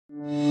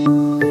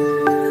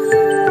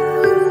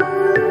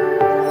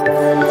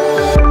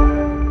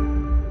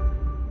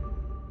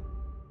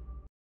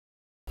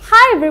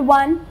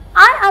everyone,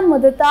 I am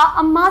Mudita,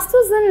 a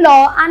Master's in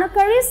Law and a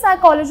career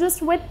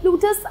psychologist with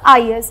Plutus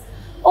IAS.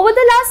 Over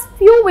the last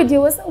few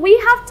videos, we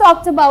have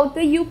talked about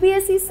the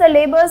UPSC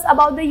syllabus,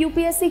 about the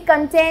UPSC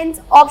content,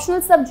 optional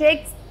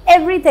subjects,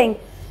 everything.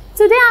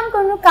 Today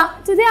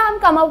I'm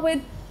come up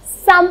with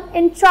some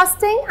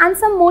interesting and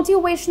some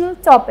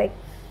motivational topic.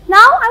 Now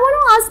I want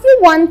to ask you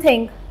one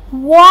thing.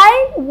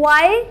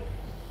 Why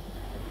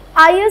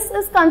IAS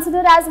is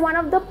considered as one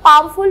of the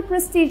powerful,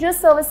 prestigious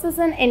services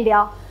in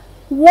India?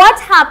 What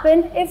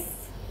happened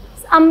if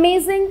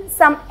amazing,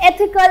 some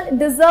ethical,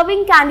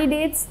 deserving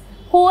candidates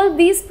hold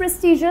these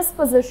prestigious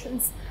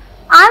positions?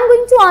 I am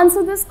going to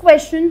answer this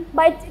question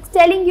by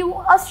telling you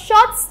a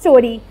short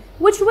story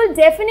which will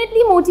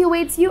definitely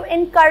motivate you,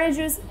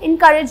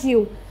 encourage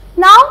you.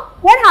 Now,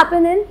 what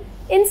happened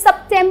in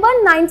September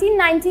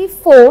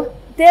 1994,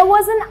 there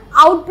was an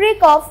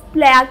outbreak of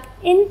plague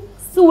in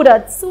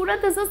Surat.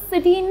 Surat is a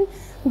city in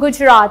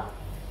Gujarat.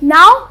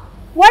 Now,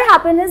 what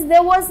happened is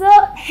there was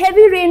a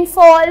heavy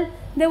rainfall.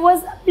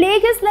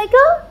 Plague is like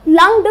a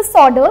lung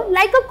disorder,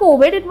 like a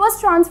COVID. It was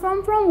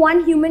transformed from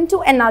one human to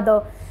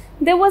another.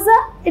 It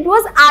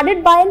was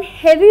added by a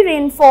heavy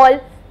rainfall.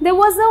 There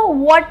was a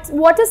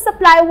water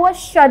supply was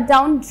shut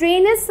down.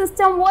 Drainage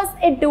system was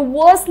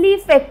adversely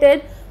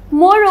affected.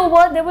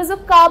 Moreover, there was a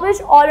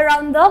garbage all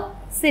around the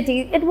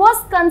city. It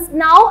was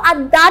now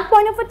at that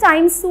point of a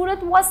time,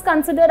 Surat was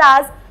considered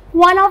as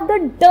one of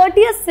the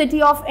dirtiest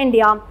city of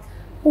India.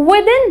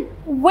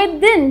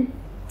 Within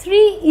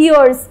 3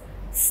 years,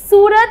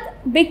 Surat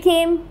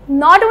became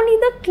not only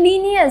the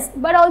cleanest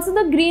but also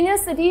the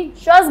greenest city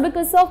just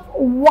because of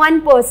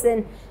one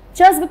person,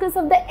 just because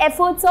of the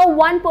efforts of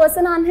one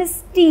person and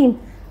his team,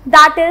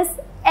 that is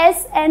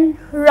S.N.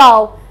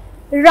 Rao,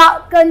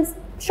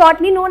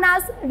 shortly known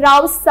as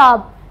Rao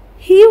Saab.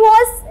 He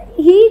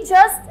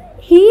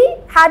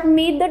had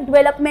made the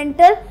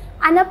developmental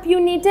and a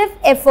punitive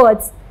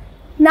efforts.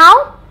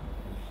 Now,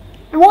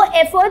 more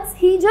efforts,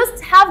 he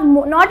just have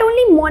not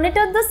only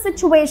monitored the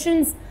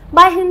situations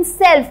by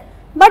himself,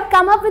 but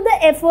come up with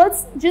the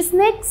efforts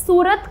जिसने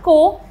सूरत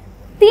को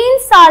 3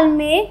 साल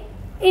में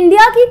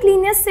India की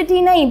cleanest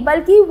city नहीं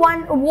बल्कि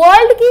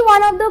world की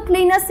one of the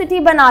cleanest city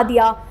बना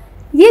दिया.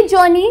 ये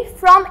journey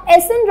from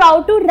SN.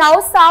 Rao to Rao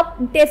साहब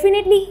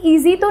डेफिनेटली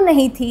इजी तो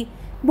नहीं थी.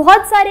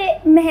 बहुत सारी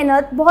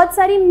मेहनत, बहुत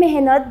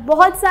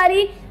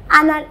सारी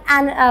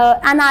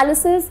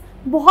एनालिसिस,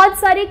 बहुत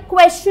सारे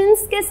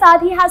क्वेश्चंस के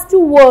साथ he has to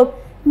work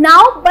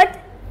now. But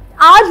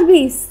आज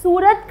भी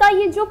सूरत का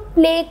ये जो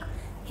प्लेग,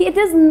 इट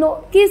इज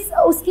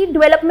उसकी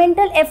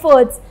डेवलपमेंटल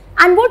एफर्ट्स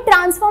एंड वो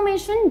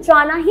ट्रांसफॉर्मेशन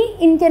जाना ही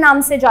इनके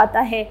नाम से जाता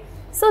है.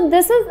 So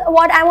this is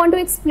what I want to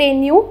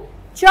explain you.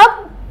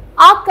 जब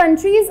our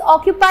country is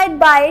occupied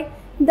by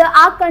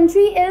our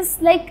country is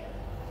like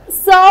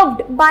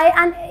served by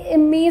an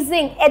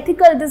amazing,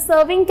 ethical,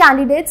 deserving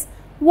candidates,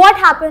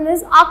 what happened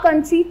is our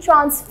country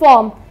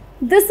transformed.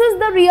 This is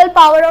the real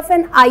power of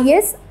an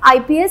IAS,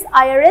 IPS,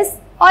 IRS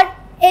or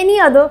any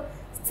other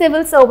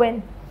civil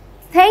servant.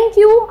 Thank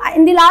you.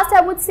 In the last,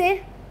 I would say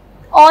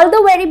all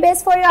the very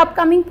best for your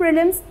upcoming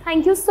prelims.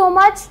 Thank you so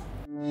much.